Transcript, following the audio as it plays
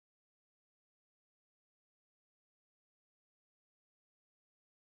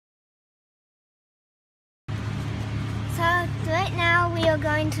are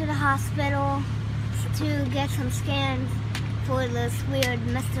going to the hospital to get some scans for this weird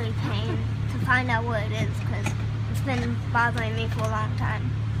mystery pain to find out what it is, because it's been bothering me for a long time.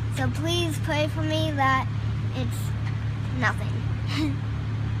 So please pray for me that it's nothing.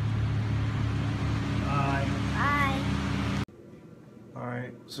 Bye. Bye.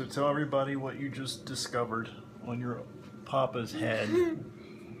 Alright, so tell everybody what you just discovered on your papa's head.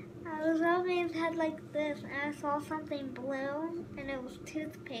 I was rubbing his head like this and I saw something blue and it was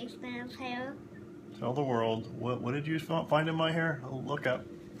toothpaste in his hair. Tell the world, what did you find in my hair? Oh, look up.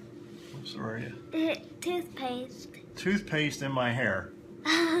 I'm sorry. Toothpaste. Toothpaste in my hair.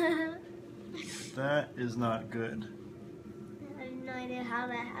 That is not good. I have no idea how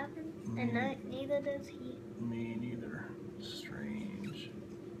that happened, and neither does he. Me neither. Strange.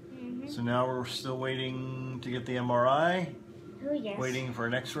 So now we're still waiting to get the MRI. Oh, yes. Waiting for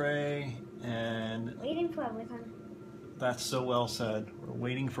an X-ray, and waiting for everything. That's so well said. We're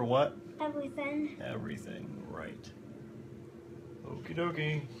waiting for what? Everything. Everything, right. Okie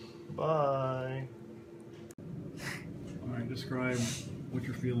dokie. Bye. Alright, describe what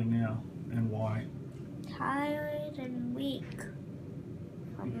you're feeling now and why. Tired and weak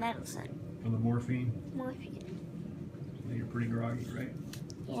from medicine. From the morphine? Morphine. You're pretty groggy, right?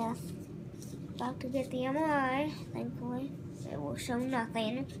 Yes. About to get the MRI, thankfully. It will show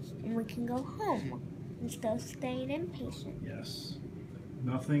nothing, and we can go home instead of staying inpatient. Yes.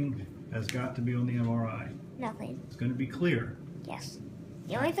 Nothing has got to be on the MRI. Nothing. It's going to be clear. Yes.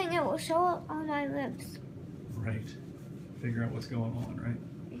 The only thing it will show are my ribs. Right. Figure out what's going on, right?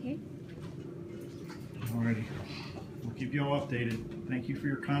 Alrighty. We'll keep you all updated. Thank you for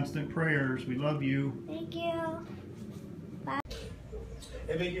your constant prayers. We love you. Thank you. Bye.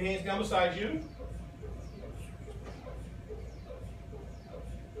 And make your hands down beside you.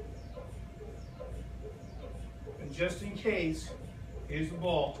 And just in case, here's the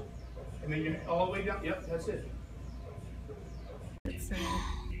ball. And then you're all the way down. Yep, that's it.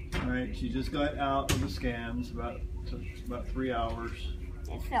 Alright, she just got out of the scans, about 3 hours.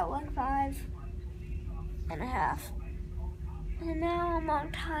 It felt like 5.5. And now I'm all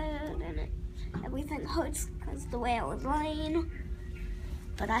tired and everything hurts because the way I was laying.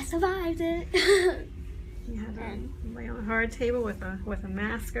 But I survived it. You had to lay on a hard table with a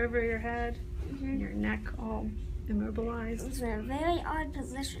mask over your head, and your neck all immobilized. It's in a very odd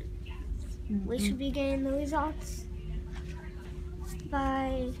position. We should be getting the results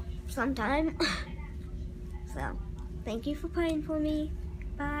by sometime. So, thank you for praying for me.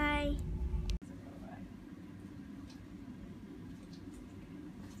 Bye.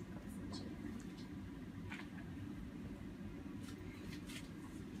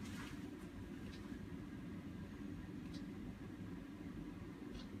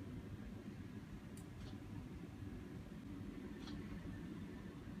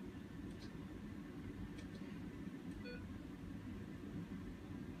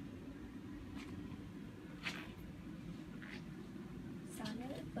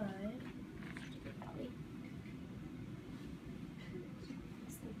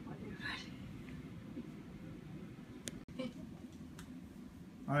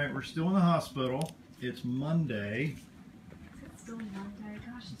 Alright, we're still in the hospital. It's Monday. It's still Monday,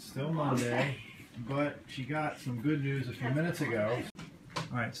 gosh. It's still Monday, but she got some good news a few minutes ago.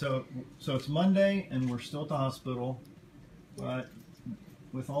 Alright, so it's Monday and we're still at the hospital, but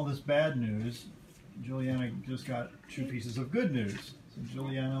with all this bad news, Juliana just got 2 pieces of good news. So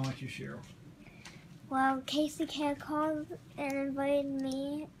Juliana, why don't you share? Well, Casey Care called and invited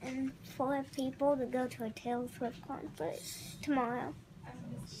me and 4 people to go to a Taylor Swift concert tomorrow.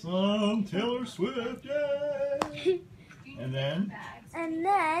 Some Taylor Swift, yay! And then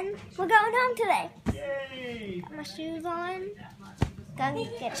we're going home today. Yay! Put my shoes on, gonna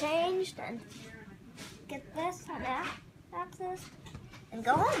get changed, and get this and that, and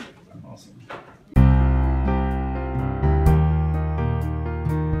go home. Awesome.